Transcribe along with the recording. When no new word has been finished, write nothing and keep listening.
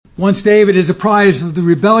Once David is apprised of the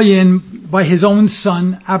rebellion by his own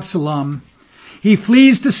son, Absalom. He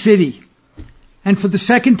flees the city, and for the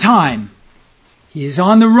second time, he is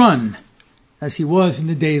on the run, as he was in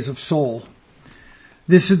the days of Saul.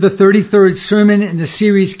 This is the 33rd sermon in the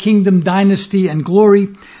series Kingdom, Dynasty and Glory,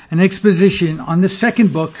 an exposition on the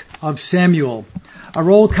second book of Samuel. Our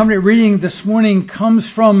Old Covenant reading this morning comes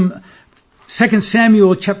from 2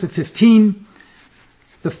 Samuel chapter 15,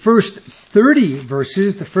 the first 30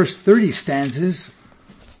 verses, the first 30 stanzas,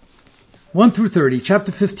 1 through 30,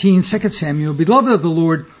 chapter 15, 2 Samuel. Beloved of the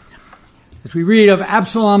Lord, as we read of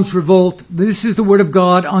Absalom's revolt, this is the word of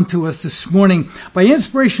God unto us this morning. By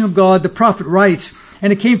inspiration of God, the prophet writes,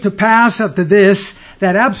 "And it came to pass after this,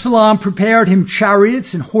 that Absalom prepared him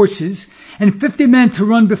chariots and horses, and 50 men to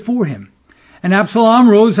run before him. And Absalom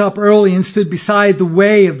rose up early and stood beside the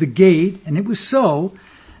way of the gate. And it was so,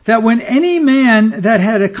 that when any man that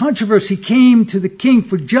had a controversy came to the king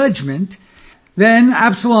for judgment, then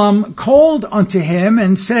Absalom called unto him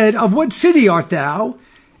and said, Of what city art thou?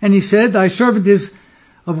 And he said, Thy servant is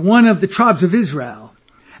of one of the tribes of Israel.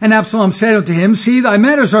 And Absalom said unto him, See, thy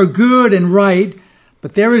matters are good and right,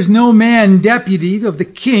 but there is no man deputy of the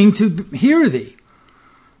king to hear thee.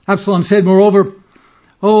 Absalom said, Moreover,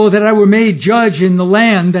 O that I were made judge in the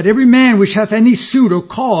land, that every man which hath any suit or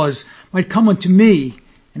cause might come unto me,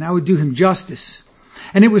 and I would do him justice.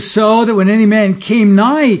 And it was so that when any man came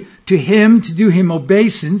nigh to him to do him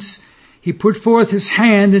obeisance, he put forth his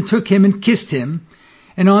hand and took him and kissed him.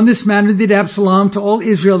 And on this manner did Absalom to all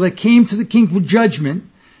Israel that came to the king for judgment.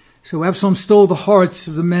 So Absalom stole the hearts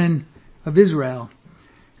of the men of Israel.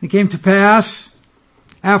 And it came to pass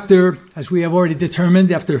after, as we have already determined,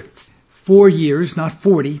 after 4 years, not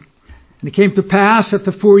 40. And it came to pass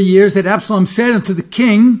after 4 years that Absalom said unto the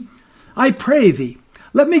king, I pray thee,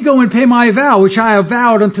 let me go and pay my vow, which I have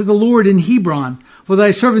vowed unto the Lord in Hebron. For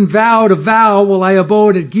thy servant vowed a vow while I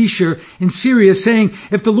abode at Geshur in Syria, saying,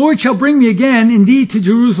 If the Lord shall bring me again indeed to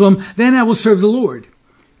Jerusalem, then I will serve the Lord.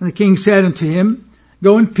 And the king said unto him,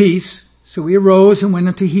 Go in peace. So he arose and went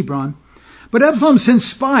unto Hebron. But Absalom sent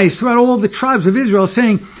spies throughout all the tribes of Israel,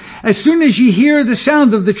 saying, As soon as ye hear the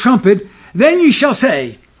sound of the trumpet, then ye shall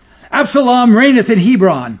say, Absalom reigneth in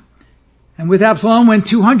Hebron. And with Absalom went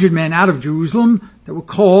 200 men out of Jerusalem that were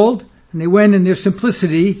called, and they went in their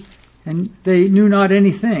simplicity, and they knew not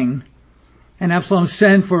anything. And Absalom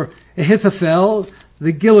sent for Ahithophel,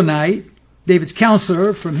 the Gilonite, David's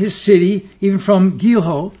counselor from his city, even from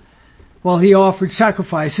Gilho, while he offered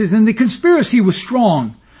sacrifices. And the conspiracy was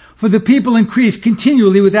strong, for the people increased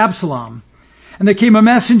continually with Absalom. And there came a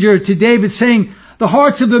messenger to David, saying, The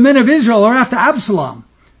hearts of the men of Israel are after Absalom.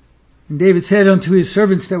 And David said unto his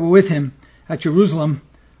servants that were with him at Jerusalem,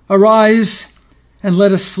 Arise, and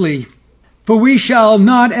let us flee. For we shall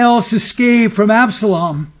not else escape from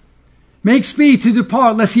Absalom. Make speed to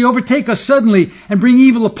depart, lest he overtake us suddenly, and bring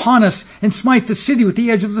evil upon us, and smite the city with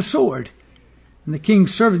the edge of the sword. And the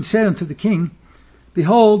king's servant said unto the king,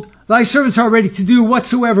 Behold, thy servants are ready to do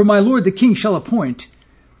whatsoever my lord the king shall appoint.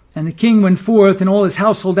 And the king went forth, and all his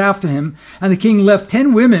household after him. And the king left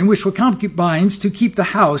 10 women, which were concubines, to keep the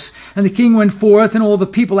house. And the king went forth, and all the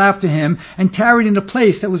people after him, and tarried in a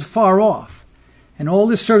place that was far off. And all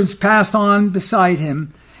his servants passed on beside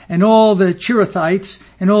him, and all the Cherethites,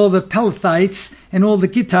 and all the Pelethites, and all the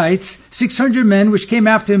Gittites, 600 men which came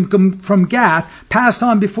after him from Gath, passed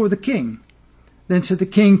on before the king. Then said the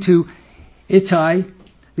king to Ittai,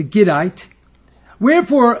 the Gittite,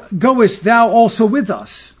 Wherefore goest thou also with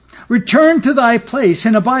us? Return to thy place,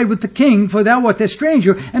 and abide with the king, for thou art a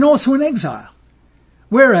stranger, and also an exile.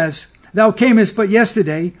 Whereas thou camest but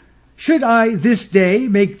yesterday, should I this day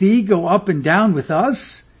make thee go up and down with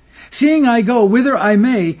us? Seeing I go whither I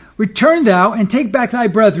may, return thou and take back thy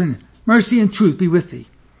brethren. Mercy and truth be with thee.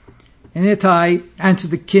 And Ittai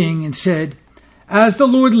answered the king and said, As the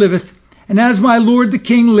Lord liveth, and as my lord the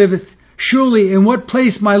king liveth, surely in what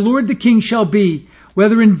place my lord the king shall be,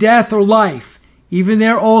 whether in death or life, even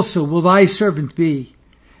there also will thy servant be.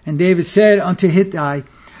 And David said unto Ittai,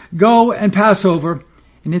 Go and pass over.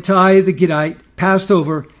 And Ittai the Gittite passed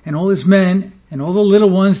over, and all his men, and all the little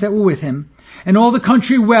ones that were with him. And all the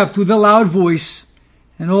country wept with a loud voice,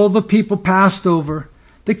 and all the people passed over.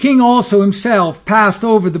 The king also himself passed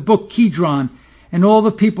over the brook Kidron, and all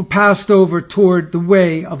the people passed over toward the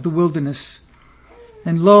way of the wilderness.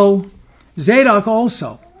 And lo, Zadok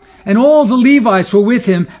also, and all the Levites were with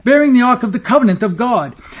him, bearing the ark of the covenant of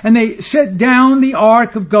God. And they set down the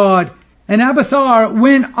ark of God, and Abiathar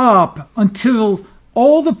went up until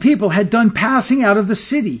all the people had done passing out of the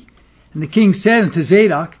city. And the king said unto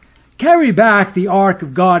Zadok, Carry back the ark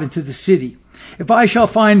of God into the city. If I shall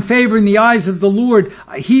find favor in the eyes of the Lord,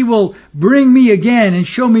 he will bring me again and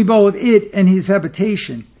show me both it and his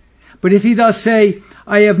habitation. But if he thus say,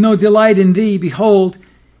 I have no delight in thee, behold,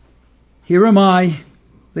 here am I,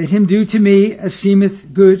 let him do to me as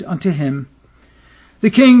seemeth good unto him. The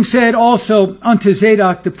king said also unto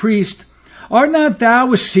Zadok the priest, Art not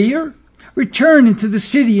thou a seer? Return into the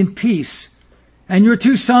city in peace, and your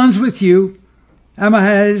 2 sons with you,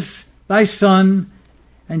 Amahaz thy son,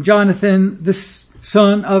 and Jonathan the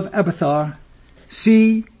son of Abiathar.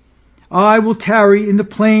 See, I will tarry in the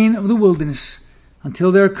plain of the wilderness,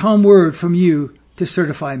 until there come word from you to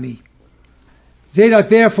certify me. Zadok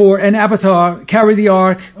therefore and Abiathar carried the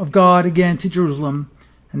ark of God again to Jerusalem,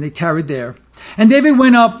 and they tarried there. And David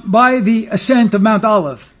went up by the ascent of Mount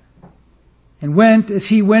Olive, and went as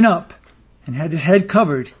he went up, and had his head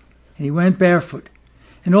covered, and he went barefoot.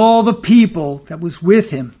 And all the people that was with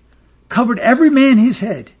him covered every man his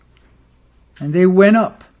head. And they went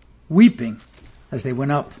up, weeping as they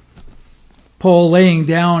went up. Paul laying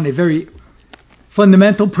down a very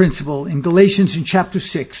fundamental principle in Galatians in chapter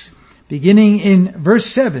 6, beginning in verse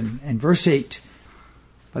 7 and verse 8.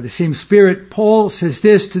 By the same Spirit, Paul says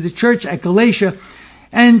this to the church at Galatia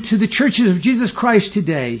and to the churches of Jesus Christ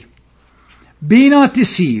today. Be not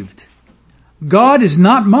deceived. God is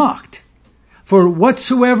not mocked. For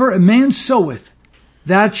whatsoever a man soweth,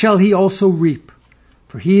 that shall he also reap.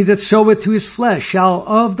 For he that soweth to his flesh shall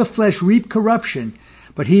of the flesh reap corruption,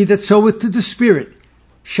 but he that soweth to the Spirit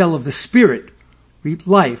shall of the Spirit reap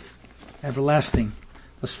life everlasting.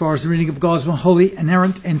 As far as the reading of God's most holy,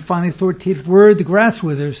 inerrant, and finally authoritative word, the grass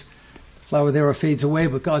withers, the flower thereof fades away,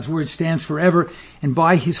 but God's word stands forever, and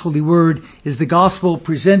by his holy word is the gospel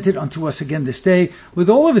presented unto us again this day,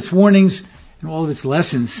 with all of its warnings and all of its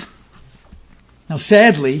lessons. Now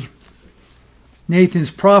sadly,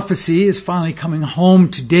 Nathan's prophecy is finally coming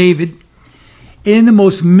home to David in the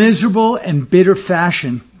most miserable and bitter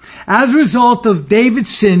fashion. As a result of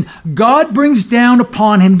David's sin, God brings down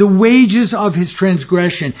upon him the wages of his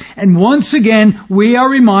transgression. And once again, we are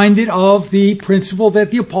reminded of the principle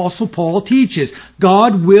that the Apostle Paul teaches.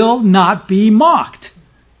 God will not be mocked.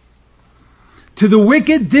 To the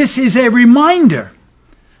wicked, this is a reminder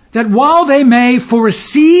that while they may for a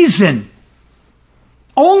season,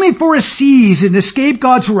 only for a season, escape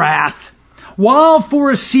God's wrath, while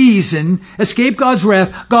for a season escape God's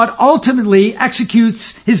wrath, God ultimately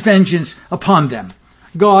executes his vengeance upon them.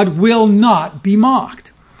 God will not be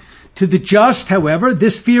mocked. To the just, however,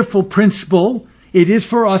 this fearful principle, it is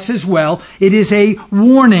for us as well. It is a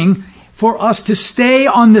warning for us to stay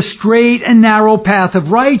on the straight and narrow path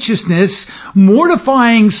of righteousness,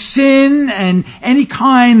 mortifying sin and any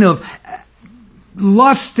kind of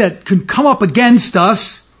lust that could come up against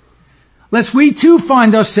us, lest we too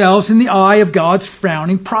find ourselves in the eye of God's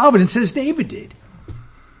frowning providence, as David did.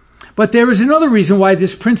 But there is another reason why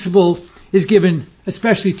this principle is given,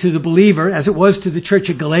 especially to the believer, as it was to the church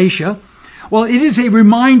at Galatia. Well, it is a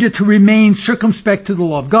reminder to remain circumspect to the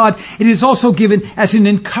law of God. It is also given as an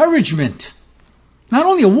encouragement. Not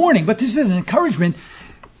only a warning, but this is an encouragement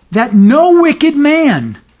that no wicked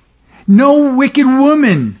man, no wicked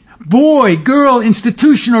woman, boy, girl,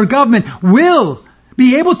 institution, or government will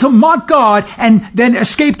be able to mock God and then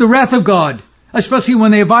escape the wrath of God, especially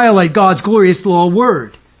when they violate God's glorious law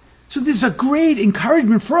word. So this is a great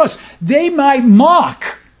encouragement for us. They might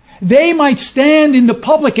mock. They might stand in the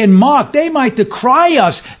public and mock. They might decry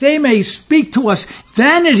us. They may speak to us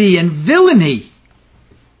vanity and villainy.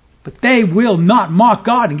 But they will not mock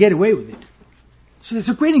God and get away with it. So it's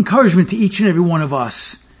a great encouragement to each and every one of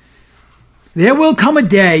us. There will come a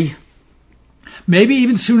day, maybe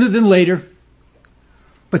even sooner than later,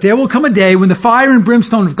 but there will come a day when the fire and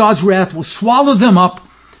brimstone of God's wrath will swallow them up,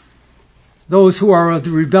 those who are of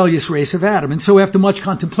the rebellious race of Adam. And so after much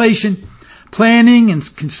contemplation, planning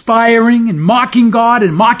and conspiring and mocking God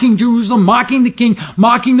and mocking Jerusalem, mocking the king,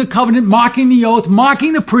 mocking the covenant, mocking the oath,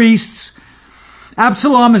 mocking the priests,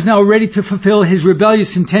 Absalom is now ready to fulfill his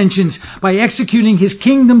rebellious intentions by executing his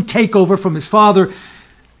kingdom takeover from his father,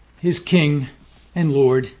 his king and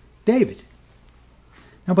Lord David.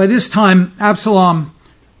 Now by this time, Absalom,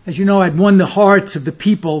 as you know, had won the hearts of the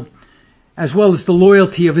people as well as the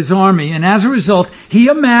loyalty of his army. And as a result, he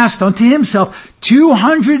amassed unto himself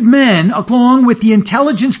 200 men along with the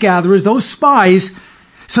intelligence gatherers, those spies,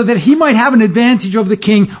 so that he might have an advantage over the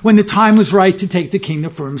king when the time was right to take the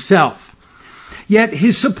kingdom for himself. Yet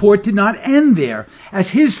his support did not end there. As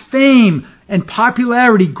his fame and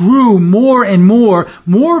popularity grew more and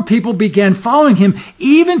more people began following him,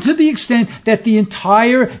 even to the extent that the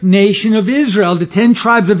entire nation of Israel, the 10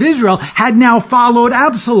 tribes of Israel, had now followed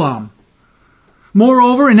Absalom.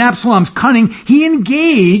 Moreover, in Absalom's cunning, he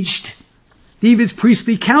engaged David's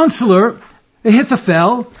priestly counselor,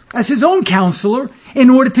 Ahithophel, as his own counselor in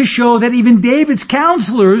order to show that even David's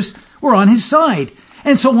counselors were on his side.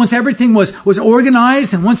 And so once everything was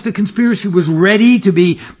organized and once the conspiracy was ready to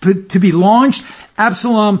be launched,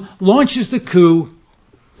 Absalom launches the coup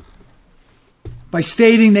by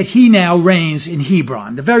stating that he now reigns in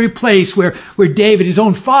Hebron, the very place where David, his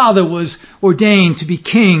own father, was ordained to be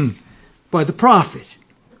king by the prophet.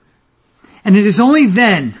 And it is only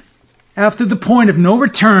then, after the point of no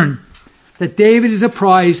return, that David is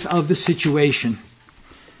apprised of the situation.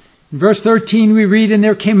 In verse 13 we read, "And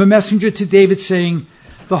there came a messenger to David saying,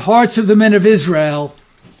 the hearts of the men of Israel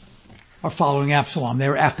are following Absalom." They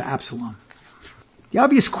are after Absalom. The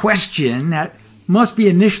obvious question that must be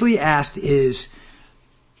initially asked is,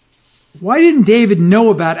 why didn't David know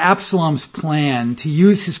about Absalom's plan to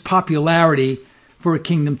use his popularity for a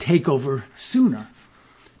kingdom takeover sooner?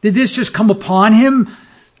 Did this just come upon him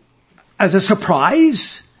as a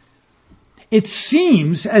surprise? It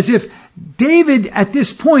seems as if David at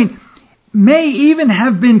this point may even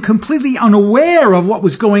have been completely unaware of what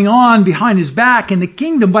was going on behind his back in the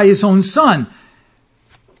kingdom by his own son.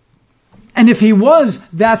 And if he was,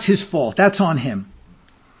 that's his fault. That's on him.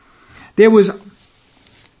 There was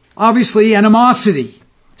obviously animosity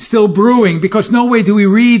still brewing, because no way do we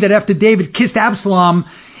read that after David kissed Absalom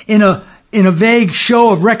in a vague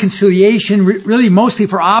show of reconciliation, really mostly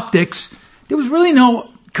for optics, there was really no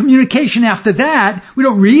communication after that. We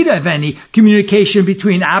don't read of any communication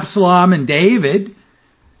between Absalom and David.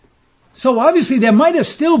 So obviously there might have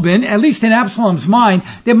still been, at least in Absalom's mind,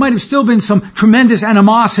 there might have still been some tremendous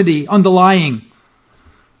animosity underlying.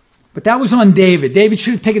 But that was on David. David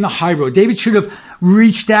should have taken the high road. David should have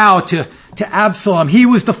reached out to Absalom. He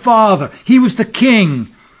was the father. He was the king.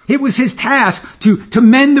 It was his task to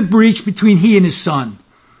mend the breach between he and his son.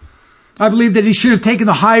 I believe that he should have taken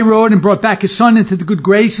the high road and brought back his son into the good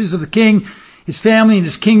graces of the king, his family, and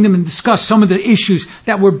his kingdom, and discussed some of the issues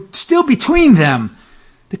that were still between them.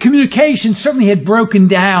 The communication certainly had broken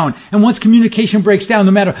down, and once communication breaks down,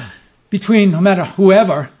 no matter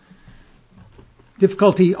whoever,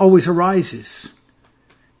 difficulty always arises.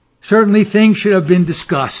 Certainly things should have been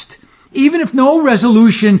discussed. Even if no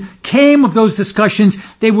resolution came of those discussions,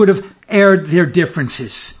 they would have aired their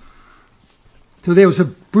differences. So there was a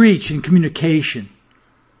breach in communication.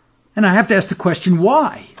 And I have to ask the question,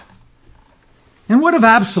 why? And what of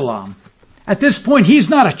Absalom? At this point, he's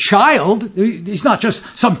not a child. He's not just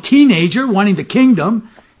some teenager wanting the kingdom.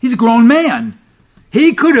 He's a grown man.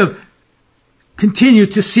 He could have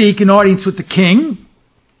continued to seek an audience with the king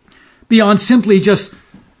beyond simply just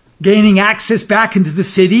gaining access back into the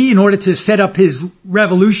city in order to set up his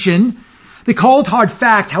revolution. The cold hard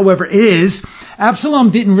fact, however, is Absalom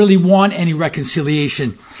didn't really want any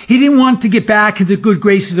reconciliation. He didn't want to get back into the good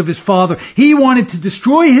graces of his father. He wanted to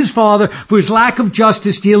destroy his father for his lack of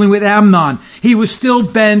justice dealing with Amnon. He was still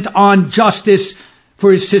bent on justice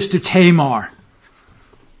for his sister Tamar.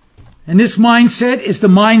 And this mindset is the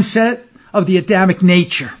mindset of the Adamic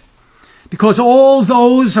nature. Because all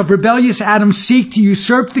those of rebellious Adam seek to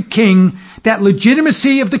usurp the king, that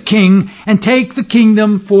legitimacy of the king, and take the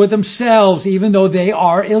kingdom for themselves, even though they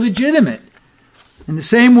are illegitimate. In the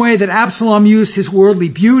same way that Absalom used his worldly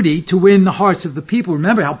beauty to win the hearts of the people,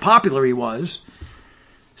 remember how popular he was,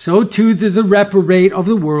 so too did the reprobate of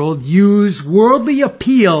the world use worldly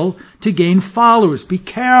appeal to gain followers. Be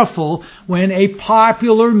careful when a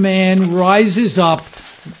popular man rises up.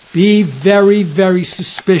 Be very, very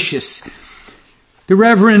suspicious. The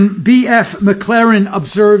Reverend B.F. McLaren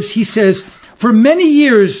observes, he says, for many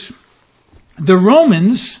years, the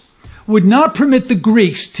Romans would not permit the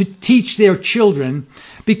Greeks to teach their children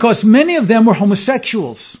because many of them were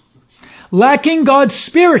homosexuals. Lacking God's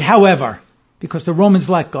Spirit, however, because the Romans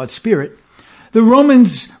lacked God's Spirit, the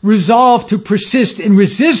Romans resolved to persist in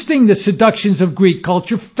resisting the seductions of Greek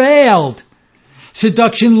culture failed.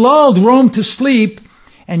 Seduction lulled Rome to sleep,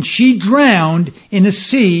 and she drowned in a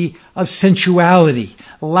sea of sensuality.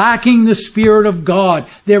 Lacking the Spirit of God,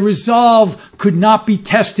 their resolve could not be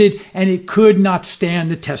tested, and it could not stand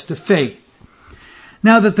the test of faith.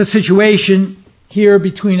 Now that the situation here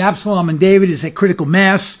between Absalom and David is a critical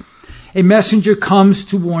mass, a messenger comes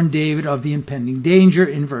to warn David of the impending danger.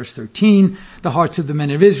 In verse 13, the hearts of the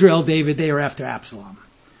men of Israel, David, they are after Absalom.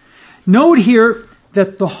 Note here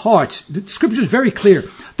that the hearts, the scripture is very clear,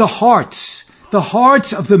 the hearts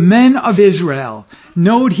of the men of Israel.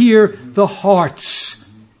 Note here, the hearts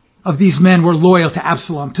of these men were loyal to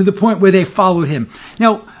Absalom to the point where they followed him.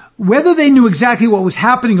 Now, whether they knew exactly what was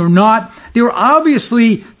happening or not, they were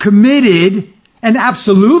obviously committed and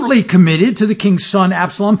absolutely committed to the king's son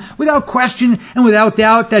Absalom, without question and without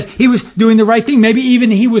doubt that he was doing the right thing. Maybe even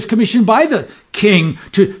he was commissioned by the king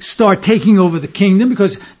to start taking over the kingdom,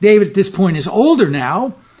 because David at this point is older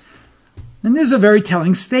now. And this is a very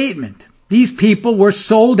telling statement. These people were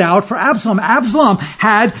sold out for Absalom. Absalom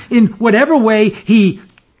had, in whatever way he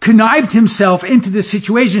connived himself into this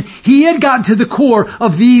situation, he had gotten to the core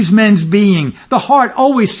of these men's being. The heart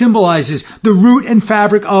always symbolizes the root and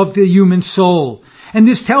fabric of the human soul. And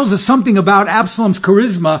this tells us something about Absalom's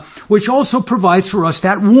charisma, which also provides for us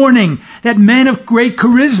that warning that men of great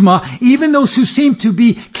charisma, even those who seem to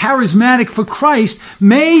be charismatic for Christ,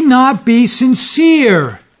 may not be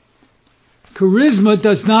sincere. Charisma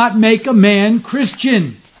does not make a man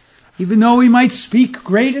Christian, even though he might speak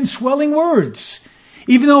great and swelling words.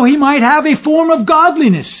 Even though he might have a form of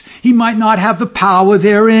godliness, he might not have the power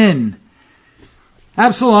therein.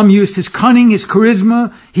 Absalom used his cunning, his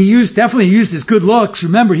charisma. He definitely used his good looks.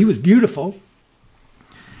 Remember, he was beautiful.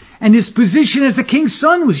 And his position as the king's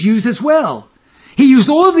son was used as well. He used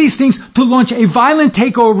all of these things to launch a violent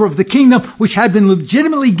takeover of the kingdom, which had been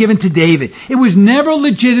legitimately given to David. It was never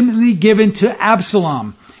legitimately given to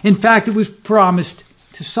Absalom. In fact, it was promised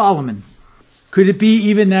to Solomon. Could it be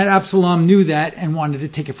even that Absalom knew that and wanted to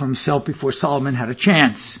take it for himself before Solomon had a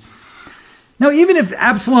chance? Now, even if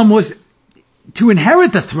Absalom was to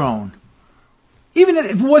inherit the throne, even if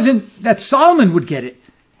it wasn't that Solomon would get it,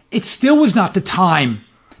 it still was not the time.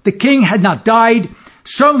 The king had not died.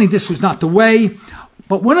 Certainly this was not the way.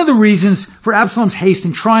 But one of the reasons for Absalom's haste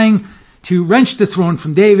in trying to wrench the throne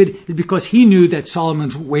from David is because he knew that Solomon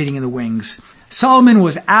was waiting in the wings. Solomon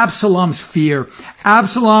was Absalom's fear.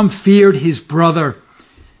 Absalom feared his brother,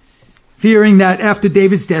 fearing that after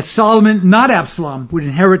David's death, Solomon, not Absalom, would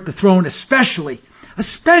inherit the throne, especially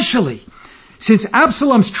since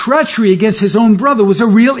Absalom's treachery against his own brother was a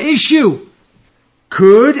real issue.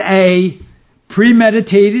 Could a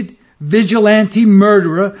premeditated, vigilante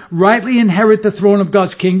murderer rightly inherit the throne of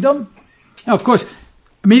God's kingdom? Now, of course,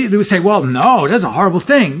 immediately we say, well, no, that's a horrible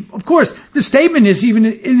thing. Of course, the statement is even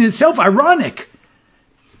in itself ironic.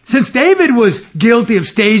 Since David was guilty of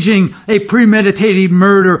staging a premeditated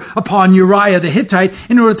murder upon Uriah the Hittite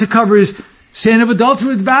in order to cover his sin of adultery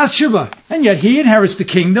with Bathsheba, and yet he inherits the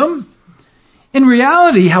kingdom. In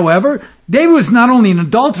reality, however, David was not only an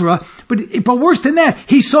adulterer, but worse than that,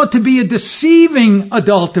 he sought to be a deceiving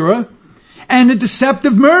adulterer and a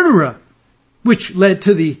deceptive murderer, which led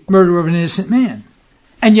to the murder of an innocent man.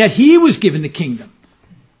 And yet he was given the kingdom.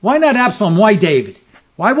 Why not Absalom? Why David?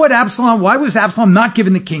 Why was Absalom not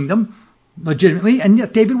given the kingdom legitimately, and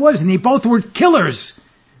yet David was? And they both were killers.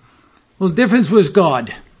 Well, the difference was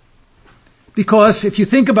God. Because if you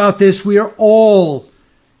think about this, we are all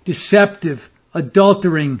deceptive,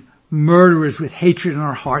 adultering murderers with hatred in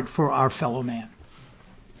our heart for our fellow man.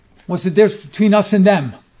 What's the difference between us and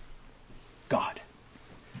them? God.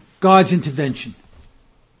 God's intervention.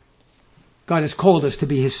 God has called us to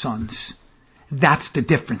be his sons. That's the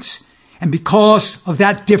difference. And because of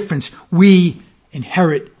that difference, we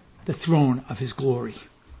inherit the throne of his glory.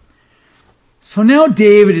 So now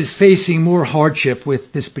David is facing more hardship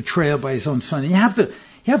with this betrayal by his own son. You have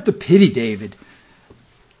to pity David.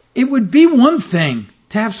 It would be one thing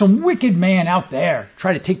to have some wicked man out there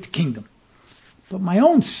try to take the kingdom. But my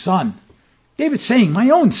own son, David's saying, my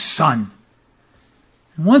own son.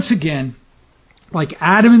 And once again, like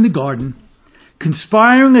Adam in the garden,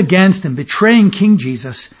 conspiring against and betraying King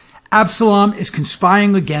Jesus, Absalom is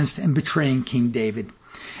conspiring against and betraying King David.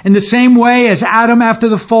 In the same way as Adam after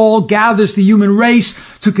the fall gathers the human race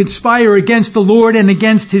to conspire against the Lord and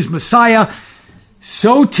against his Messiah,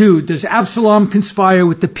 so too does Absalom conspire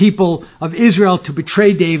with the people of Israel to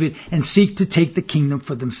betray David and seek to take the kingdom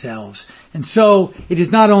for themselves. And so it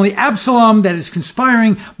is not only Absalom that is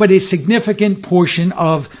conspiring, but a significant portion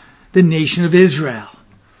of the nation of Israel.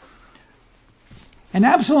 And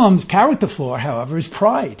Absalom's character flaw, however, is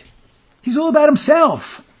pride. He's all about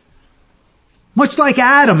himself. Much like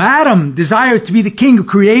Adam desired to be the king of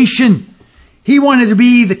creation. He wanted to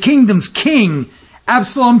be the kingdom's king.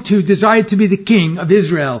 Absalom too desired to be the king of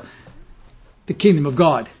Israel, the kingdom of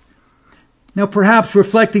God. Now perhaps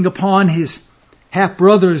reflecting upon his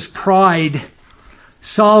half-brother's pride,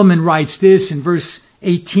 Solomon writes this in verse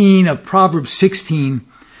 18 of Proverbs 16.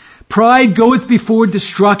 Pride goeth before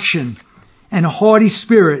destruction, and a haughty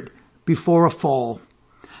spirit before a fall.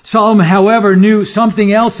 Solomon, however, knew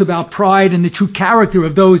something else about pride and the true character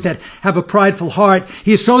of those that have a prideful heart.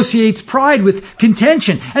 He associates pride with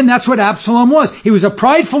contention, and that's what Absalom was. He was a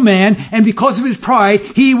prideful man, and because of his pride,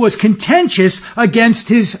 he was contentious against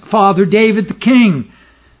his father David the king.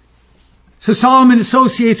 So Solomon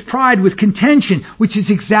associates pride with contention, which is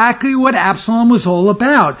exactly what Absalom was all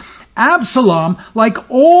about. Absalom, like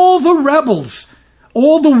all the rebels,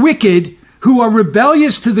 all the wicked who are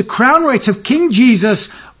rebellious to the crown rights of King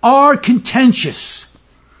Jesus, are contentious.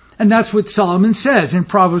 And that's what Solomon says in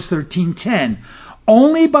Proverbs 13:10.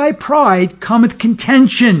 Only by pride cometh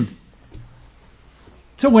contention.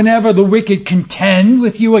 So whenever the wicked contend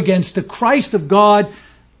with you against the Christ of God,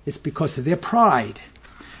 it's because of their pride.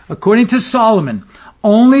 According to Solomon,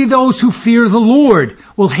 only those who fear the Lord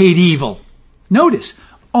will hate evil. Notice,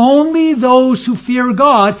 only those who fear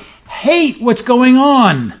God hate what's going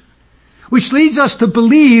on. Which leads us to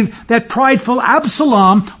believe that prideful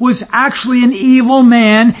Absalom was actually an evil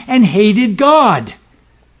man and hated God.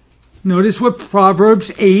 Notice what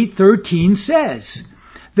Proverbs 8:13 says.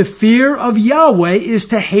 The fear of Yahweh is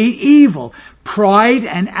to hate evil. Pride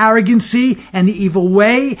and arrogancy and the evil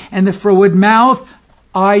way and the froward mouth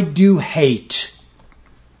I do hate.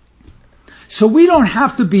 So we don't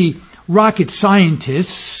have to be rocket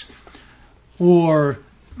scientists or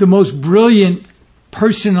the most brilliant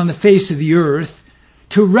person on the face of the earth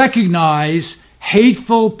to recognize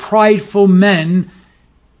hateful, prideful men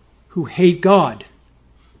who hate God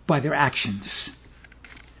by their actions.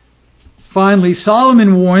 Finally,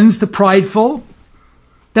 Solomon warns the prideful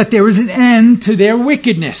that there is an end to their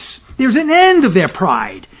wickedness. There's an end of their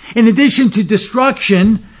pride. In addition to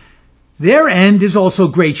destruction, their end is also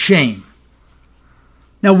great shame.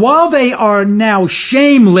 Now, while they are now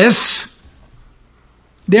shameless,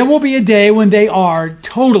 there will be a day when they are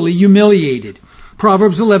totally humiliated.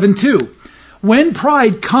 Proverbs 11:2. When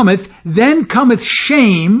pride cometh, then cometh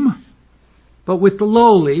shame, but with the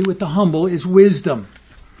lowly, with the humble, is wisdom.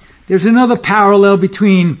 There's another parallel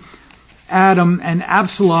between Adam and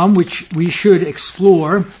Absalom, which we should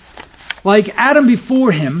explore. Like Adam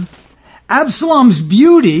before him, Absalom's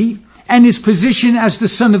beauty and his position as the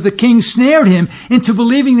son of the king snared him into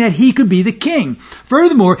believing that he could be the king.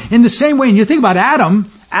 Furthermore, in the same way, and you think about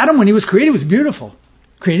Adam when he was created was beautiful.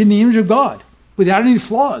 Created in the image of God, without any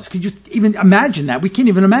flaws. Could you even imagine that? We can't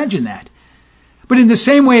even imagine that. But in the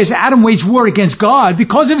same way as Adam waged war against God,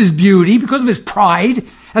 because of his beauty, because of his pride,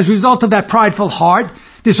 as a result of that prideful heart,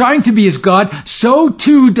 desiring to be as God, so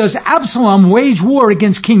too does Absalom wage war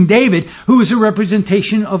against King David, who is a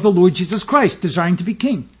representation of the Lord Jesus Christ, desiring to be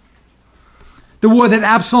king. The war that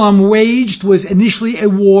Absalom waged was initially a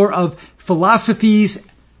war of philosophies,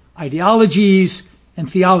 ideologies,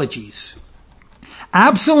 and theologies.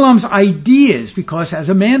 Absalom's ideas, because as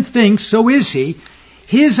a man thinks, so is he,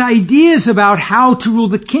 his ideas about how to rule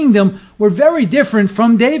the kingdom were very different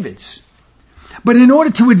from David's. But in order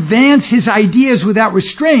to advance his ideas without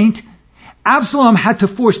restraint, Absalom had to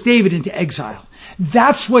force David into exile.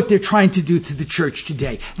 That's what they're trying to do to the church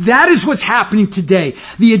today. That is what's happening today.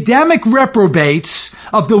 The Adamic reprobates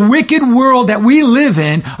of the wicked world that we live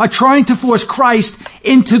in are trying to force Christ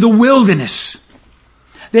into the wilderness.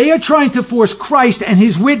 They are trying to force Christ and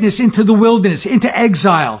his witness into the wilderness, into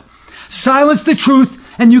exile. Silence the truth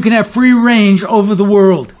and you can have free range over the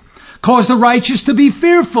world. Cause the righteous to be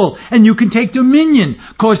fearful, and you can take dominion.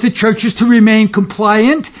 Cause the churches to remain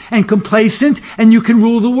compliant and complacent, and you can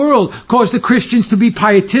rule the world. Cause the Christians to be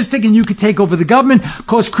pietistic, and you can take over the government.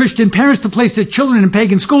 Cause Christian parents to place their children in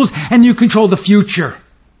pagan schools, and you control the future.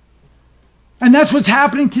 And that's what's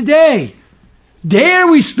happening today. Dare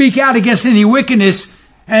we speak out against any wickedness,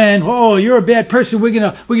 and, oh, you're a bad person, we're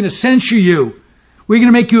gonna censure you. We're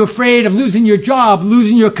gonna make you afraid of losing your job,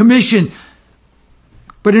 losing your commission.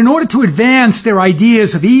 But in order to advance their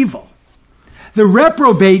ideas of evil, the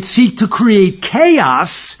reprobates seek to create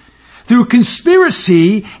chaos through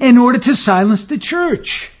conspiracy in order to silence the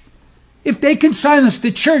church. If they can silence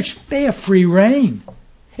the church, they have free reign.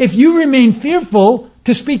 If you remain fearful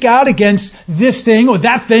to speak out against this thing or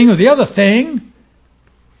that thing or the other thing,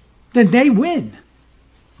 then they win.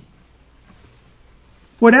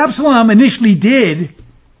 What Absalom initially did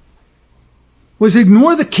was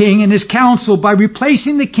ignore the king and his counsel by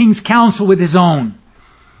replacing the king's counsel with his own.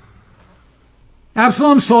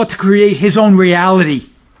 Absalom sought to create his own reality.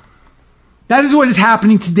 That is what is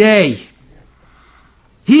happening today.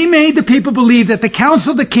 He made the people believe that the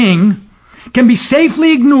counsel of the king can be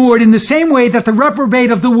safely ignored in the same way that the reprobate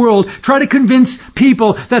of the world try to convince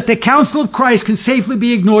people that the counsel of Christ can safely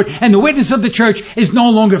be ignored and the witness of the church is no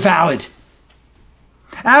longer valid.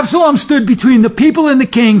 Absalom stood between the people and the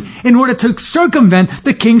king in order to circumvent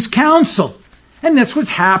the king's counsel. And that's what's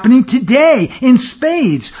happening today in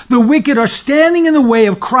spades. The wicked are standing in the way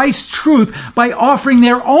of Christ's truth by offering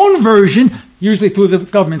their own version usually through the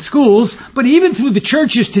government schools, but even through the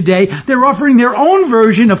churches today, they're offering their own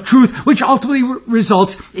version of truth, which ultimately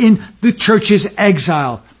results in the church's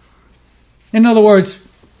exile. In other words,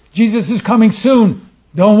 Jesus is coming soon.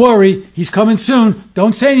 Don't worry, he's coming soon.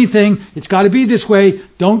 Don't say anything. It's got to be this way.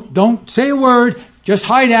 Don't say a word. Just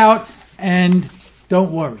hide out and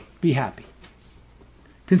don't worry. Be happy.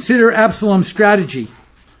 Consider Absalom's strategy.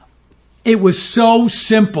 It was so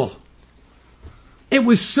simple. It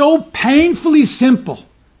was so painfully simple.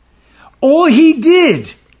 All he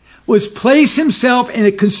did was place himself in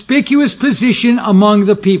a conspicuous position among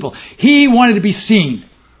the people. He wanted to be seen.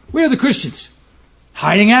 Where are the Christians?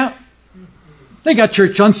 Hiding out. They got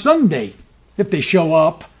church on Sunday, if they show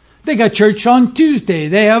up. They got church on Tuesday.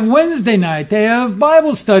 They have Wednesday night. They have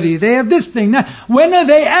Bible study. They have this thing. That. When are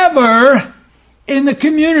they ever in the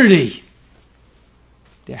community?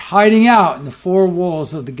 They're hiding out in the four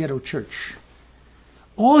walls of the ghetto church.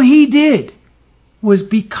 All he did was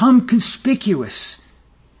become conspicuous.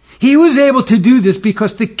 He was able to do this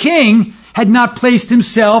because the king had not placed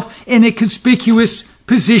himself in a conspicuous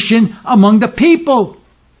position among the people.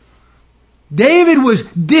 David was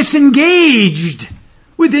disengaged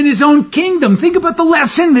within his own kingdom. Think about the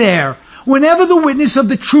lesson there. Whenever the witness of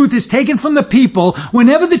the truth is taken from the people,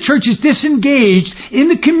 whenever the church is disengaged in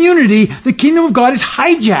the community, the kingdom of God is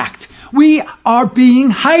hijacked. We are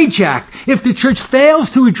being hijacked. If the church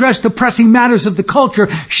fails to address the pressing matters of the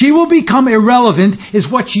culture, she will become irrelevant, is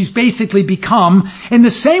what she's basically become, in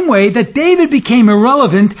the same way that David became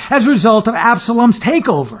irrelevant as a result of Absalom's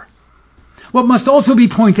takeover. What must also be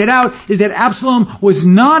pointed out is that Absalom was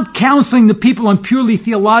not counseling the people on purely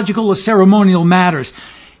theological or ceremonial matters.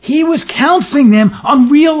 He was counseling them on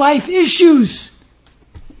real life issues.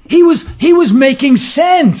 He was making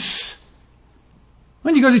sense.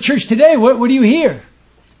 When you go to church today, what do you hear?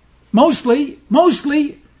 Mostly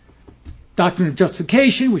doctrine of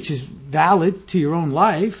justification, which is valid to your own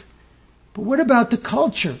life. But what about the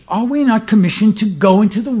culture? Are we not commissioned to go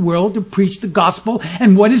into the world to preach the gospel?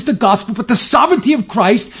 And what is the gospel but the sovereignty of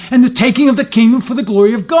Christ and the taking of the kingdom for the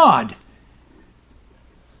glory of God?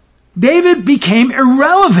 David became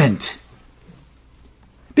irrelevant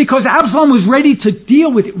because Absalom was ready to deal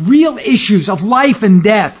with real issues of life and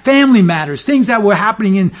death, family matters, things that were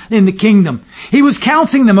happening in the kingdom. He was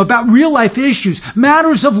counseling them about real life issues,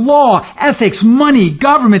 matters of law, ethics, money,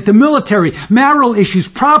 government, the military, marital issues,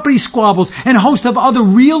 property squabbles, and a host of other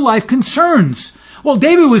real life concerns. While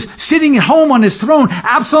David was sitting at home on his throne,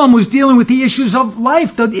 Absalom was dealing with the issues of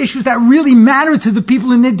life, the issues that really matter to the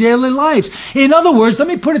people in their daily lives. In other words, let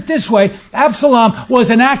me put it this way, Absalom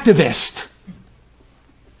was an activist.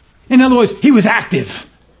 In other words, he was active.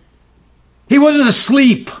 He wasn't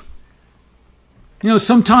asleep. You know,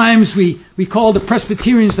 sometimes we call the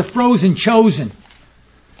Presbyterians the frozen chosen,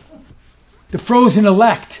 the frozen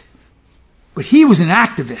elect. But he was an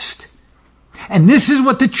activist. And this is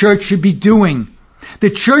what the church should be doing. The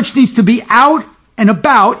church needs to be out and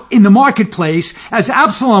about in the marketplace, as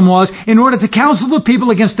Absalom was, in order to counsel the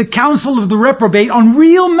people against the counsel of the reprobate on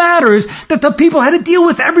real matters that the people had to deal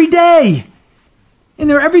with every day. In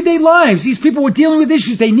their everyday lives, these people were dealing with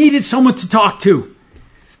issues they needed someone to talk to.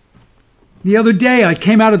 The other day, I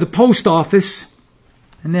came out of the post office,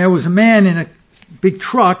 and there was a man in a big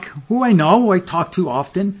truck who I know, who I talk to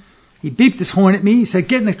often. He beeped his horn at me. He said,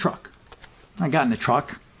 "Get in the truck." I got in the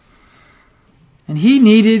truck. And he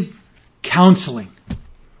needed counseling.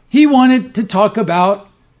 He wanted to talk about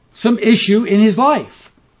some issue in his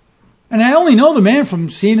life. And I only know the man from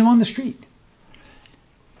seeing him on the street.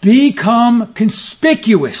 Become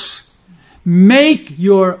conspicuous. Make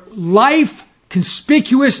your life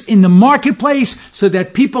conspicuous in the marketplace so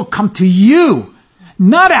that people come to you.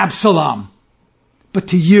 Not Absalom, but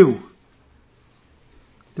to you.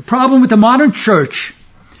 The problem with the modern church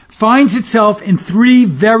finds itself in three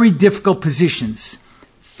very difficult positions.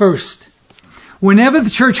 First, whenever the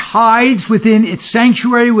church hides within its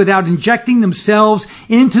sanctuary without injecting themselves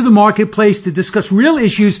into the marketplace to discuss real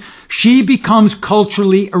issues, she becomes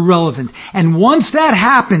culturally irrelevant. And once that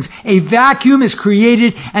happens, a vacuum is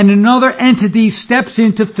created and another entity steps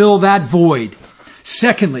in to fill that void.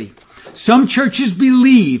 Secondly, some churches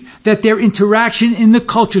believe that their interaction in the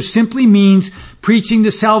culture simply means preaching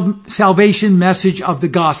the salvation message of the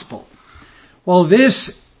gospel. Well,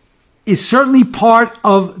 this is certainly part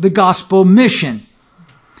of the gospel mission.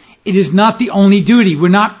 It is not the only duty. We're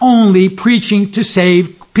not only preaching to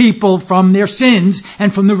save people from their sins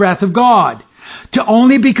and from the wrath of God. To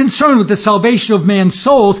only be concerned with the salvation of man's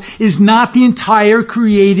souls is not the entire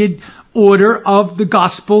created order of the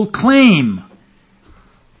gospel claim.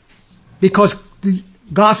 Because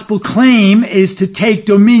gospel claim is to take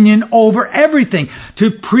dominion over everything.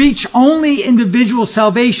 To preach only individual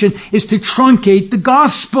salvation is to truncate the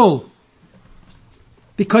gospel.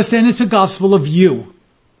 Because then it's a gospel of you.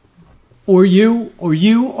 Or you, or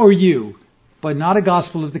you, or you. But not a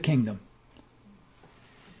gospel of the kingdom.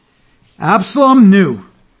 Absalom knew,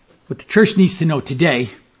 what the church needs to know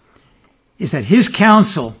today, is that his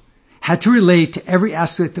counsel had to relate to every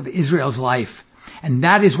aspect of Israel's life. And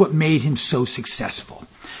that is what made him so successful.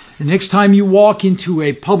 The next time you walk into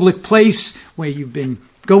a public place where you've been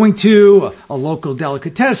going to, a local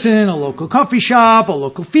delicatessen, a local coffee shop, a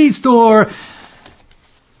local feed store,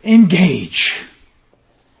 engage.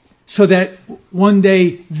 So that one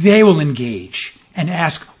day they will engage and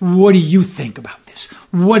ask, what do you think about this?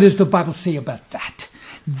 What does the Bible say about that?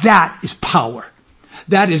 That is power.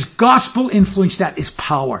 That is gospel influence. That is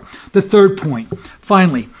power. The third point,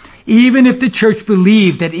 finally, even if the church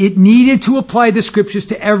believed that it needed to apply the scriptures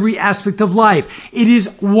to every aspect of life, it is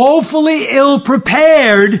woefully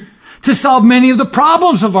ill-prepared to solve many of the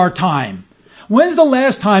problems of our time. When's the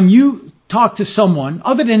last time you talked to someone,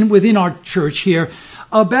 other than within our church here,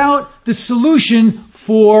 about the solution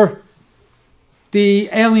for the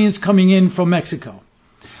aliens coming in from Mexico?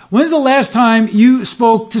 When's the last time you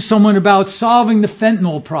spoke to someone about solving the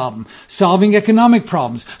fentanyl problem, solving economic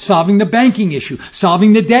problems, solving the banking issue,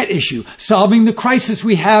 solving the debt issue, solving the crisis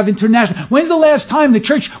we have internationally? When's the last time the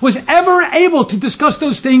church was ever able to discuss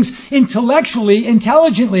those things intellectually,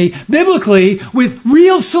 intelligently, biblically, with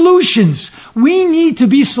real solutions? We need to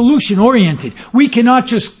be solution-oriented. We cannot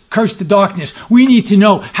just curse the darkness. We need to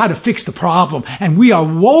know how to fix the problem. And we are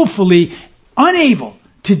woefully unable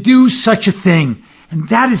to do such a thing. And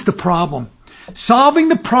that is the problem. Solving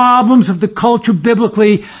the problems of the culture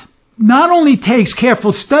biblically not only takes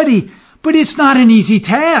careful study, but it's not an easy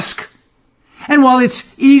task. And while it's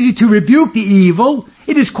easy to rebuke the evil,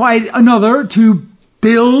 it is quite another to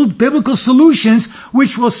build biblical solutions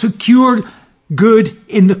which will secure good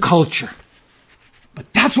in the culture.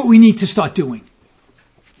 But that's what we need to start doing.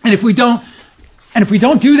 And if we don't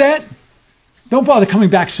do that, don't bother coming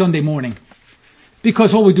back Sunday morning.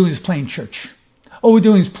 Because all we're doing is playing church. All we're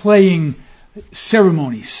doing is playing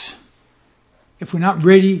ceremonies. If we're not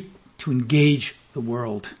ready to engage the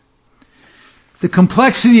world. The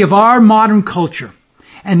complexity of our modern culture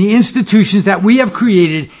and the institutions that we have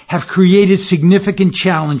created significant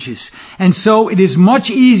challenges. And so it is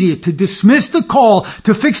much easier to dismiss the call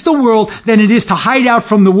to fix the world than it is to hide out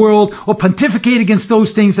from the world or pontificate against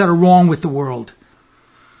those things that are wrong with the world.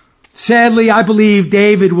 Sadly, I believe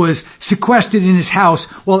David was sequestered in his house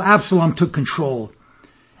while Absalom took control.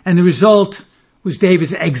 And the result was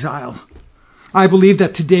David's exile. I believe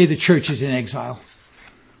that today the church is in exile.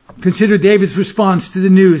 Consider David's response to the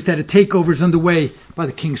news that a takeover is underway by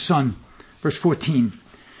the king's son. Verse 14.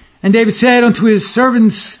 And David said unto his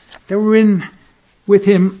servants that were with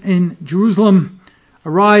him in Jerusalem,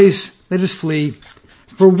 Arise, let us flee,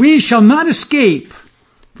 for we shall not escape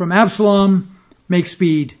from Absalom. Make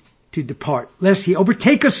speed to depart, lest he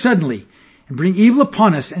overtake us suddenly and bring evil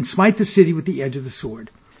upon us and smite the city with the edge of the sword.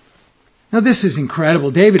 Now this is incredible.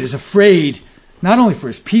 David is afraid not only for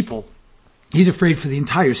his people, he's afraid for the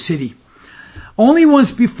entire city. Only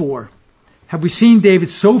once before have we seen David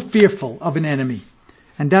so fearful of an enemy,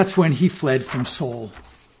 and that's when he fled from Saul.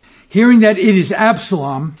 Hearing that it is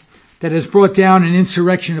Absalom that has brought down an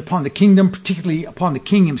insurrection upon the kingdom, particularly upon the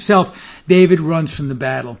king himself, David runs from the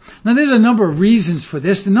battle. Now there's a number of reasons for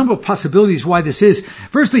this, a number of possibilities why this is.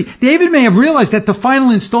 Firstly, David may have realized that the final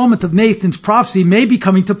installment of Nathan's prophecy may be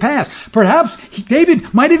coming to pass. Perhaps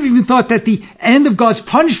David might have even thought that the end of God's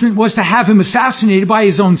punishment was to have him assassinated by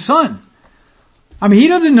his own son. I mean, he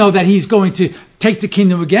doesn't know that he's going to take the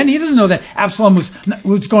kingdom again. He doesn't know that Absalom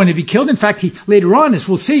was going to be killed. In fact, later on, as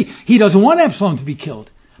we'll see, he doesn't want Absalom to be killed.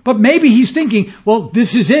 But maybe he's thinking, well,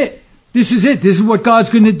 this is it. This is it. This is what God's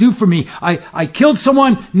going to do for me. I killed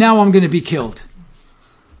someone. Now I'm going to be killed.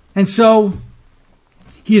 And so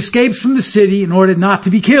he escapes from the city in order not to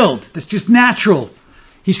be killed. That's just natural.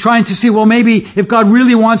 He's trying to see, well, maybe if God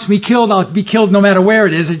really wants me killed, I'll be killed no matter where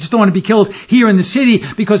it is. I just don't want to be killed here in the city,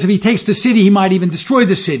 because if he takes the city, he might even destroy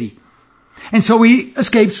the city. And so he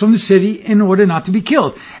escapes from the city in order not to be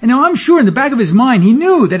killed. And now I'm sure in the back of his mind, he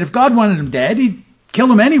knew that if God wanted him dead, he'd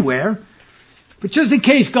kill him anywhere. But just in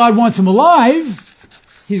case God wants him alive,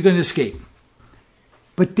 he's going to escape.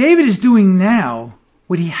 But David is doing now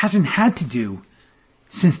what he hasn't had to do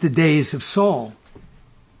since the days of Saul.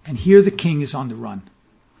 And here the king is on the run.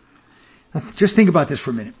 Now, just think about this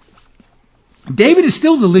for a minute. David is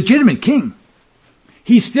still the legitimate king.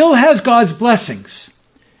 He still has God's blessings.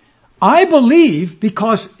 I believe,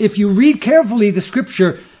 because if you read carefully the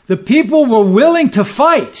scripture, the people were willing to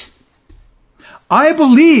fight. I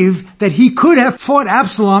believe that he could have fought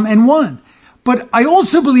Absalom and won. But I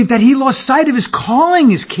also believe that he lost sight of his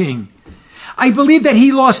calling as king. I believe that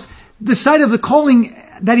he lost the sight of the calling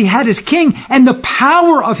that he had as king and the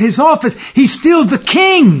power of his office. He's still the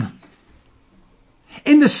king.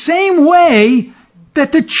 In the same way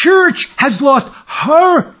that the church has lost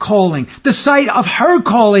her calling, the sight of her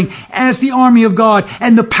calling as the army of God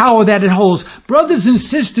and the power that it holds. Brothers and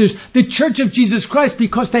sisters, the Church of Jesus Christ,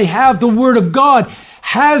 because they have the Word of God,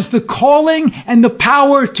 has the calling and the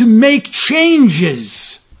power to make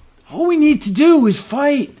changes. All we need to do is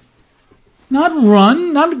fight. Not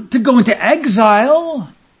run, not to go into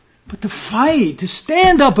exile, but to fight, to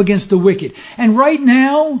stand up against the wicked. And right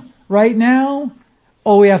now,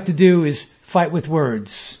 all we have to do is fight with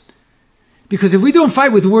words. Because if we don't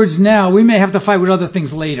fight with words now, we may have to fight with other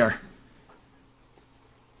things later.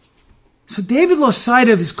 So David lost sight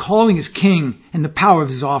of his calling as king and the power of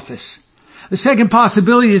his office. The second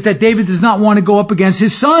possibility is that David does not want to go up against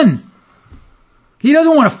his son. He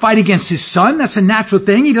doesn't want to fight against his son. That's a natural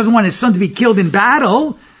thing. He doesn't want his son to be killed in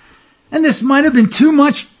battle. And this might have been too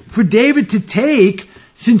much for David to take,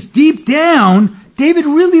 since deep down, David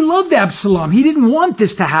really loved Absalom. He didn't want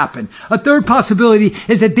this to happen. A third possibility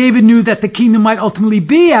is that David knew that the kingdom might ultimately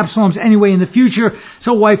be Absalom's anyway in the future,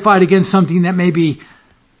 so why fight against something that may be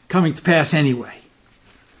coming to pass anyway?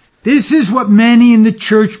 This is what many in the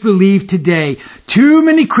church believe today. Too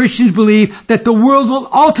many Christians believe that the world will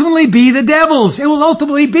ultimately be the devil's. It will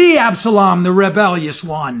ultimately be Absalom, the rebellious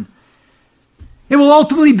one. It will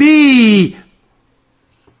ultimately be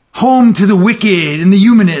home to the wicked and the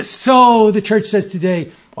humanists. So the church says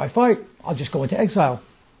today, why fight? I'll just go into exile.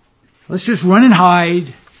 Let's just run and hide,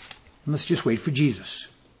 and let's just wait for Jesus.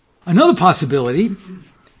 Another possibility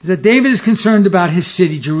is that David is concerned about his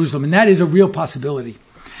city, Jerusalem, and that is a real possibility.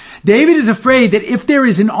 David is afraid that if there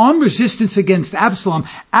is an armed resistance against Absalom,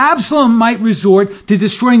 Absalom might resort to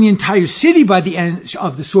destroying the entire city by the end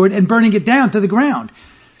of the sword and burning it down to the ground.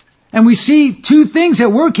 And we see two things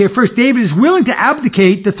at work here. First, David is willing to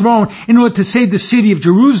abdicate the throne in order to save the city of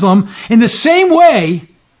Jerusalem. In the same way,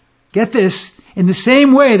 get this, in the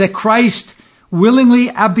same way that Christ willingly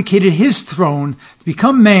abdicated his throne to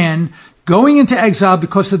become man, going into exile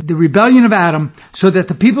because of the rebellion of Adam, so that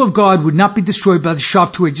the people of God would not be destroyed by the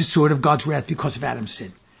sharp two-edged sword of God's wrath because of Adam's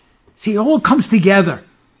sin. See, it all comes together.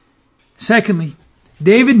 Secondly,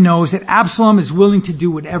 David knows that Absalom is willing to do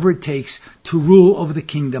whatever it takes to rule over the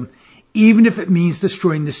kingdom, even if it means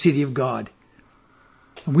destroying the city of God.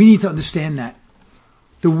 And we need to understand that.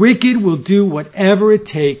 The wicked will do whatever it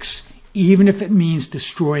takes, even if it means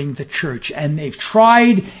destroying the church. And they've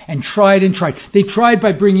tried and tried and tried. They tried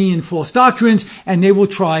by bringing in false doctrines, and they will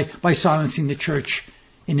try by silencing the church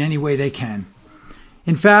in any way they can.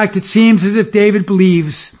 In fact, it seems as if David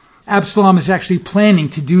believes Absalom is actually planning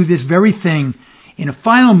to do this very thing in a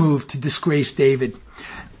final move to disgrace David.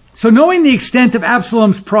 So knowing the extent of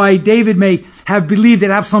Absalom's pride, David may have believed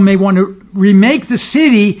that Absalom may want to remake the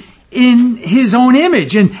city in his own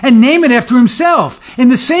image and name it after himself. In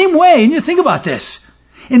the same way, and you think about this,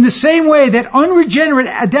 in the same way that unregenerate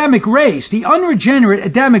Adamic race, the unregenerate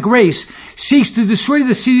Adamic race seeks to destroy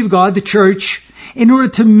the city of God, the church, in order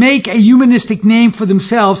to make a humanistic name for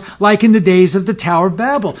themselves, like in the days of the Tower of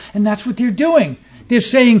Babel. And that's what they're doing. They're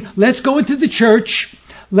saying, let's go into the church,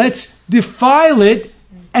 let's defile it,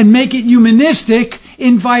 and make it humanistic,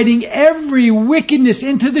 inviting every wickedness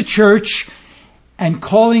into the church and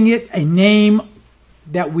calling it a name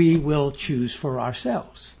that we will choose for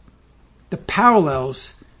ourselves. The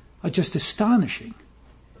parallels are just astonishing.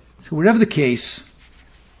 So whatever the case,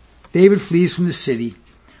 David flees from the city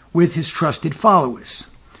with his trusted followers.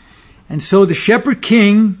 And so the shepherd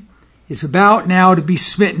king is about now to be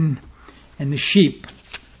smitten, and the sheep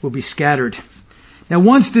will be scattered. Now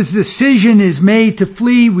once this decision is made to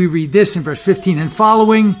flee, we read this in verse 15 and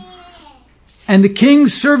following. And the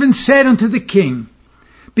king's servant said unto the king,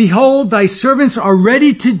 Behold, thy servants are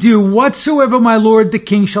ready to do whatsoever my lord the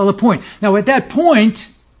king shall appoint. Now at that point,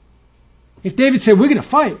 if David said, we're going to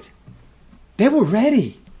fight, they were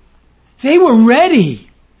ready. They were ready.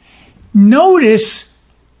 Notice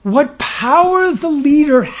what power the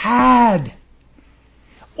leader had.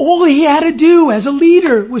 All he had to do as a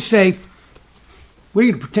leader was say, we're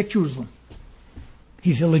going to protect Jerusalem.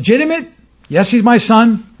 He's illegitimate. Yes, he's my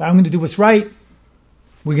son, but I'm going to do what's right.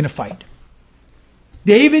 We're going to fight.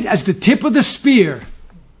 David, as the tip of the spear,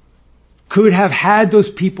 could have had those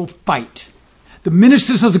people fight. The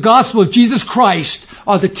ministers of the gospel of Jesus Christ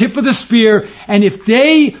are the tip of the spear, and if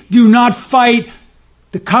they do not fight,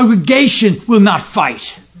 The congregation will not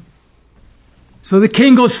fight. So the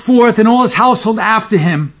king goes forth and all his household after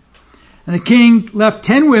him. And the king left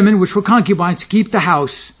 10 women, which were concubines, to keep the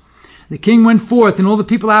house. The king went forth and all the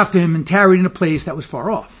people after him and tarried in a place that was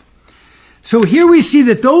far off. So here we see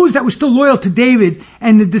that those that were still loyal to David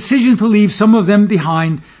and the decision to leave some of them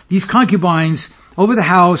behind, these concubines over the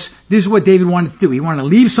house, this is what David wanted to do. He wanted to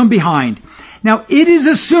leave some behind. Now it is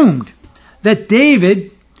assumed that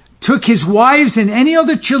David took his wives and any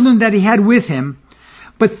other children that he had with him,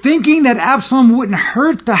 but thinking that Absalom wouldn't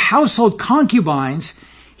hurt the household concubines,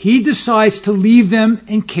 he decides to leave them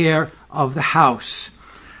in care of the house.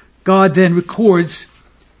 God then records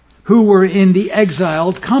who were in the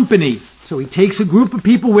exiled company. So he takes a group of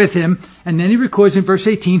people with him, and then he records in verse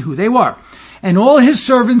 18 who they were. And all his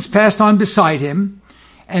servants passed on beside him,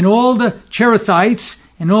 and all the Cherethites,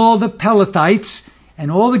 and all the Pelethites,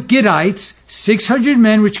 and all the Gittites, 600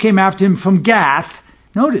 men which came after him from Gath.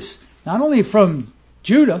 Notice, not only from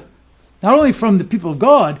Judah, not only from the people of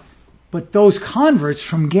God, but those converts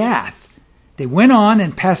from Gath. They went on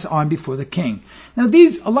and passed on before the king. Now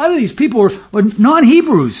a lot of these people were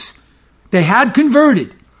non-Hebrews. They had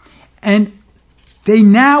converted. And they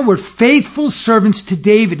now were faithful servants to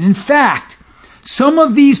David. In fact, some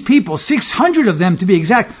of these people, 600 of them to be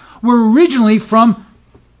exact, were originally from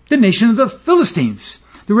the nation of the Philistines.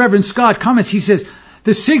 The Reverend Scott comments, he says,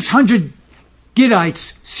 the 600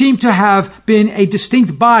 Gittites seem to have been a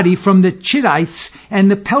distinct body from the Chittites and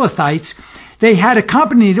the Pelethites. They had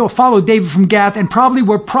accompanied or followed David from Gath and probably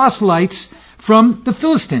were proselytes from the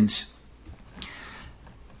Philistines.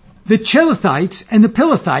 The Cherethites and the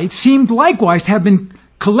Pelethites seemed likewise to have been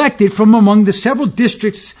collected from among the several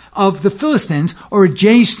districts of the Philistines or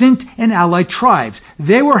adjacent and allied tribes.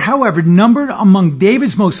 They were, however, numbered among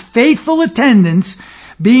David's most faithful attendants,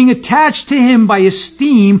 being attached to him by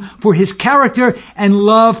esteem for his character and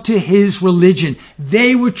love to his religion.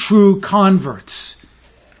 They were true converts.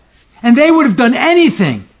 And they would have done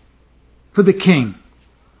anything for the king.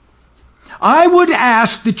 I would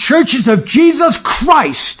ask the churches of Jesus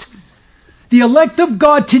Christ, the elect of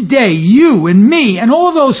God today, you and me and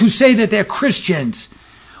all those who say that they're Christians,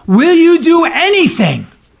 will you do anything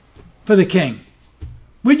for the king?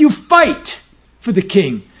 Will you fight for the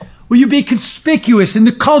king? Will you be conspicuous in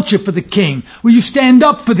the culture for the king? Will you stand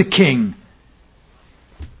up for the king?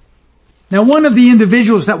 Now one of the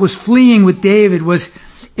individuals that was fleeing with David was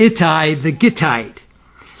Ittai the Gittite.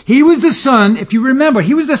 He was the son, if you remember,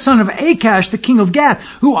 he was the son of Achash, the king of Gath,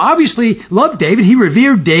 who obviously loved David. He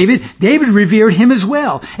revered David. David revered him as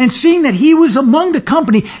well. And seeing that he was among the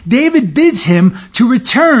company, David bids him to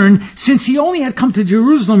return, since he only had come to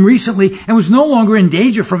Jerusalem recently and was no longer in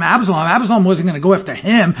danger from Absalom. Absalom wasn't going to go after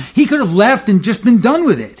him. He could have left and just been done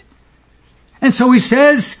with it. And so he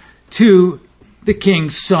says to the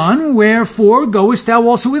king's son, wherefore goest thou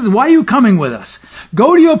also with us? Why are you coming with us?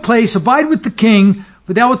 Go to your place, abide with the king,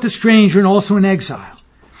 for thou art a stranger and also in exile.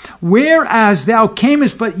 Whereas thou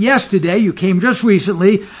camest but yesterday, you came just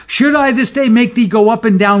recently, should I this day make thee go up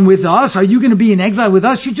and down with us? Are you going to be in exile with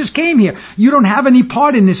us? You just came here. You don't have any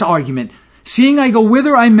part in this argument. Seeing I go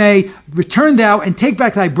whither I may, return thou and take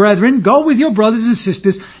back thy brethren. Go with your brothers and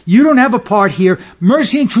sisters. You don't have a part here.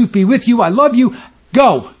 Mercy and truth be with you. I love you.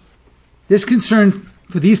 Go. This concern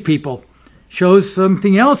for these people shows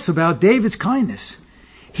something else about David's kindness.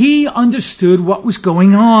 He understood what was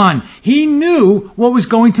going on. He knew what was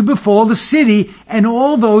going to befall the city and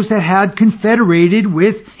all those that had confederated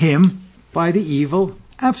with him by the evil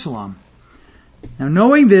Absalom. Now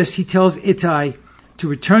knowing this, he tells Ittai to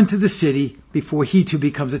return to the city before he too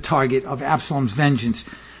becomes a target of Absalom's vengeance.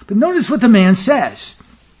 But notice what the man says.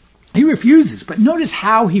 He refuses, but notice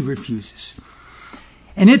how he refuses.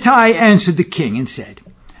 And Ittai answered the king and said,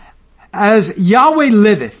 as Yahweh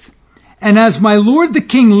liveth, and as my lord the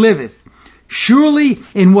king liveth, surely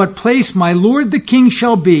in what place my lord the king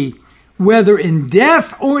shall be, whether in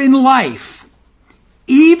death or in life,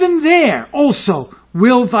 even there also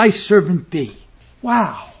will thy servant be.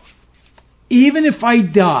 Wow. Even if I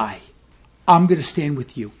die, I'm going to stand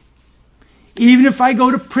with you. Even if I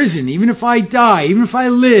go to prison, even if I die, even if I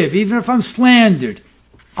live, even if I'm slandered,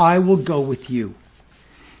 I will go with you.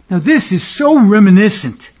 Now this is so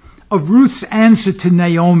reminiscent of Ruth's answer to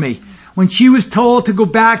Naomi when she was told to go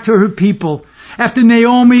back to her people. After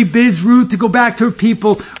Naomi bids Ruth to go back to her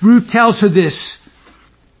people, Ruth tells her this.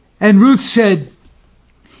 And Ruth said,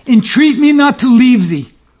 entreat me not to leave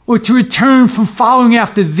thee, or to return from following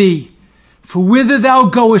after thee. For whither thou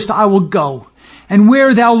goest, I will go, and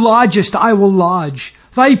where thou lodgest, I will lodge.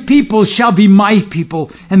 Thy people shall be my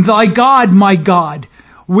people, and thy God my God.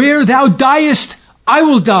 Where thou diest, I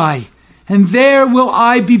will die, and there will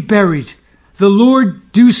I be buried. The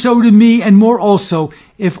Lord do so to me, and more also,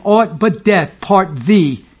 if aught but death part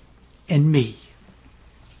thee and me.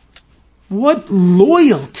 What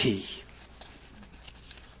loyalty!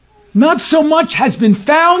 Not so much has been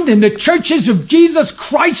found in the churches of Jesus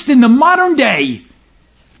Christ in the modern day.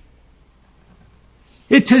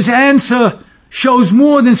 His answer shows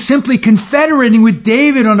more than simply confederating with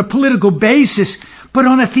David on a political basis, but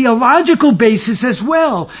on a theological basis as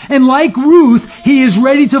well. And like Ruth, he is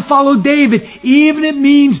ready to follow David, even if it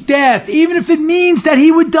means death, even if it means that he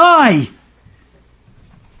would die.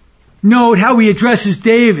 Note how he addresses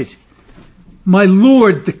David. My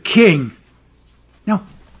Lord the King. Now,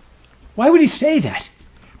 why would he say that?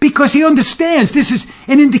 Because he understands this is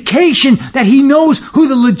an indication that he knows who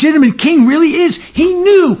the legitimate king really is. He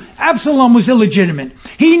knew Absalom was illegitimate.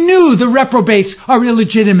 He knew the reprobates are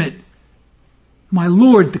illegitimate. My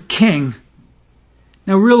Lord the King.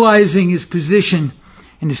 Now, realizing his position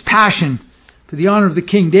and his passion for the honor of the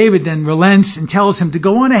king, David then relents and tells him to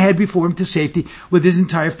go on ahead before him to safety with his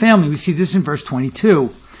entire family. We see this in verse 22.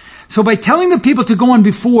 So by telling the people to go on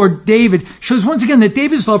before David shows once again that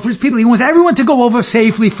David's love for his people, he wants everyone to go over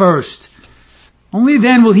safely first. Only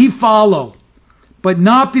then will he follow, but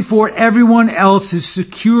not before everyone else is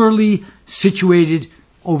securely situated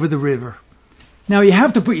over the river. Now you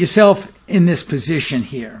have to put yourself in this position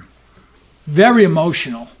here. Very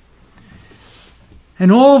emotional.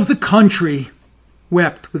 And all of the country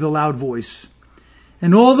wept with a loud voice.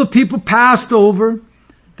 And all the people passed over.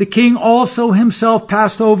 The king also himself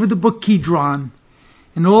passed over the brook Kidron,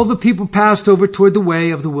 and all the people passed over toward the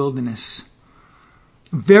way of the wilderness.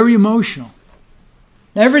 Very emotional.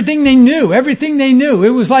 Everything they knew. It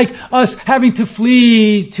was like us having to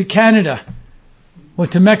flee to Canada or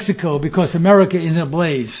to Mexico because America is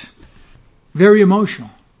ablaze. Very emotional.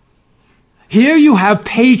 Here you have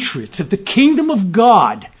patriots of the kingdom of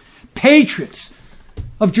God, patriots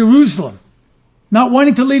of Jerusalem, not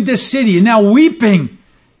wanting to leave their city and now weeping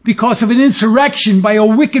because of an insurrection by a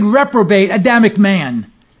wicked reprobate Adamic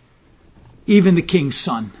man, even the king's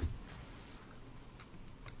son.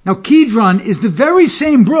 Now Kidron is the very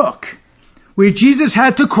same brook where Jesus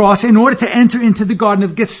had to cross in order to enter into the Garden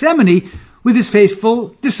of Gethsemane with his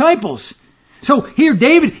faithful disciples. So here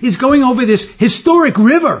David is going over this historic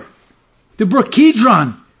river, the brook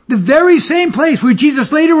Kidron, the very same place where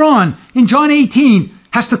Jesus later on in John 18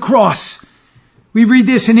 has to cross. We read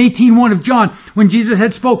this in 18:1 of John. When Jesus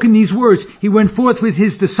had spoken these words, he went forth with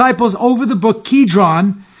his disciples over the brook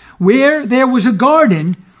Kidron, where there was a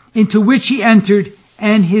garden into which he entered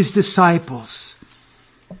and his disciples.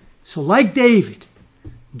 So like David,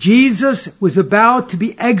 Jesus was about to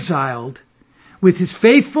be exiled with his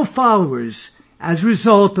faithful followers as a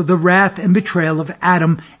result of the wrath and betrayal of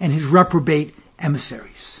Adam and his reprobate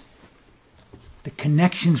emissaries. The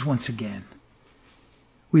connections once again.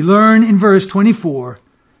 We learn in verse 24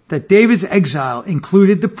 that David's exile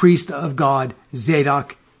included the priest of God,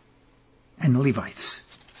 Zadok, and the Levites.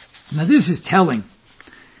 Now this is telling.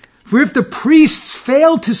 For if the priests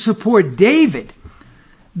failed to support David,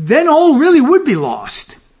 then all really would be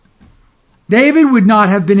lost. David would not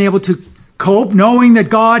have been able to cope knowing that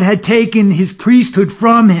God had taken his priesthood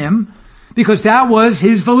from him because that was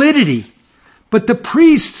his validity. But the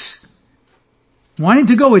priests wanting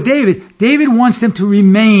to go with David, David wants them to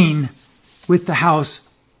remain with the house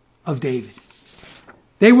of David.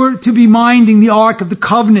 They were to be minding the Ark of the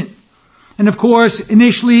Covenant. And of course,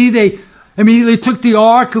 initially they immediately took the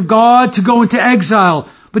Ark of God to go into exile.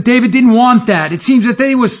 But David didn't want that. It seems that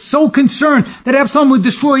they were so concerned that Absalom would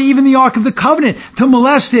destroy even the Ark of the Covenant to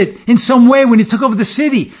molest it in some way when he took over the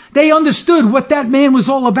city. They understood what that man was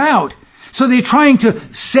all about. So they're trying to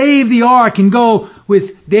save the Ark and go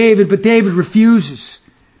with David, but David refuses.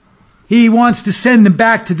 He wants to send them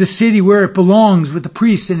back to the city where it belongs with the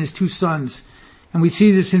priest and his two sons. And we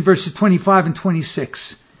see this in verses 25 and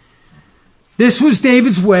 26. This was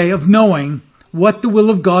David's way of knowing what the will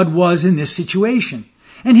of God was in this situation.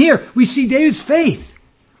 And here we see David's faith,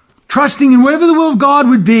 trusting in whatever the will of God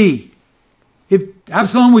would be. If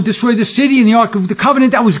Absalom would destroy the city and the Ark of the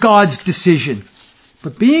Covenant, that was God's decision.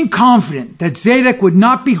 But being confident that Zadok would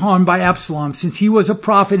not be harmed by Absalom, since he was a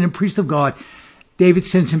prophet and a priest of God, David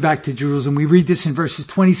sends him back to Jerusalem. We read this in verses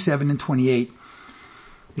 27 and 28.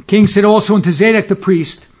 The king said also unto Zadok the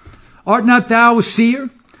priest, Art not thou a seer?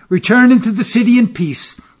 Return into the city in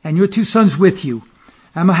peace, and your two sons with you.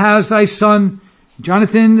 Amahaz thy son,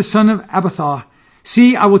 Jonathan the son of Abiathar.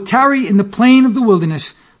 See, I will tarry in the plain of the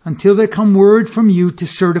wilderness until there come word from you to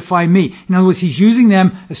certify me. In other words, he's using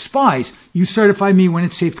them as spies. You certify me when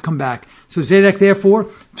it's safe to come back. So Zadok therefore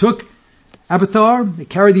took Abiathar, they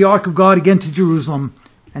carried the ark of God again to Jerusalem,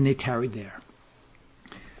 and they tarried there.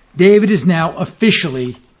 David is now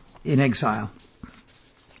officially in exile.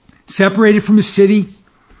 Separated from his city,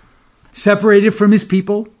 separated from his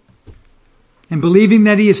people, and believing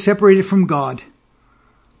that he is separated from God.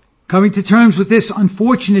 Coming to terms with this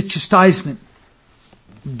unfortunate chastisement,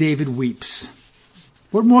 David weeps.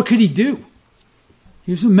 What more could he do?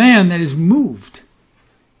 Here's a man that is moved.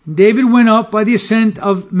 David went up by the ascent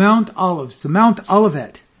of Mount Olives, to Mount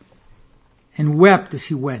Olivet, and wept as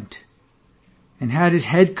he went, and had his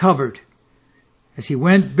head covered, as he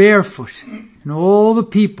went barefoot, and all the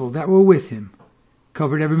people that were with him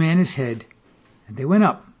covered every man his head, and they went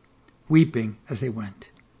up, weeping as they went.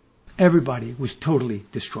 Everybody was totally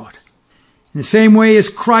distraught. In the same way as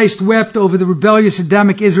Christ wept over the rebellious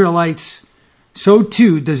Adamic Israelites, so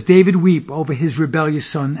too does David weep over his rebellious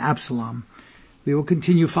son Absalom. We will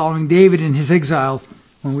continue following David in his exile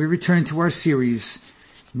when we return to our series.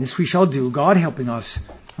 And this we shall do, God helping us,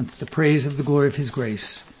 unto the praise of the glory of his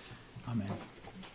grace. Amen.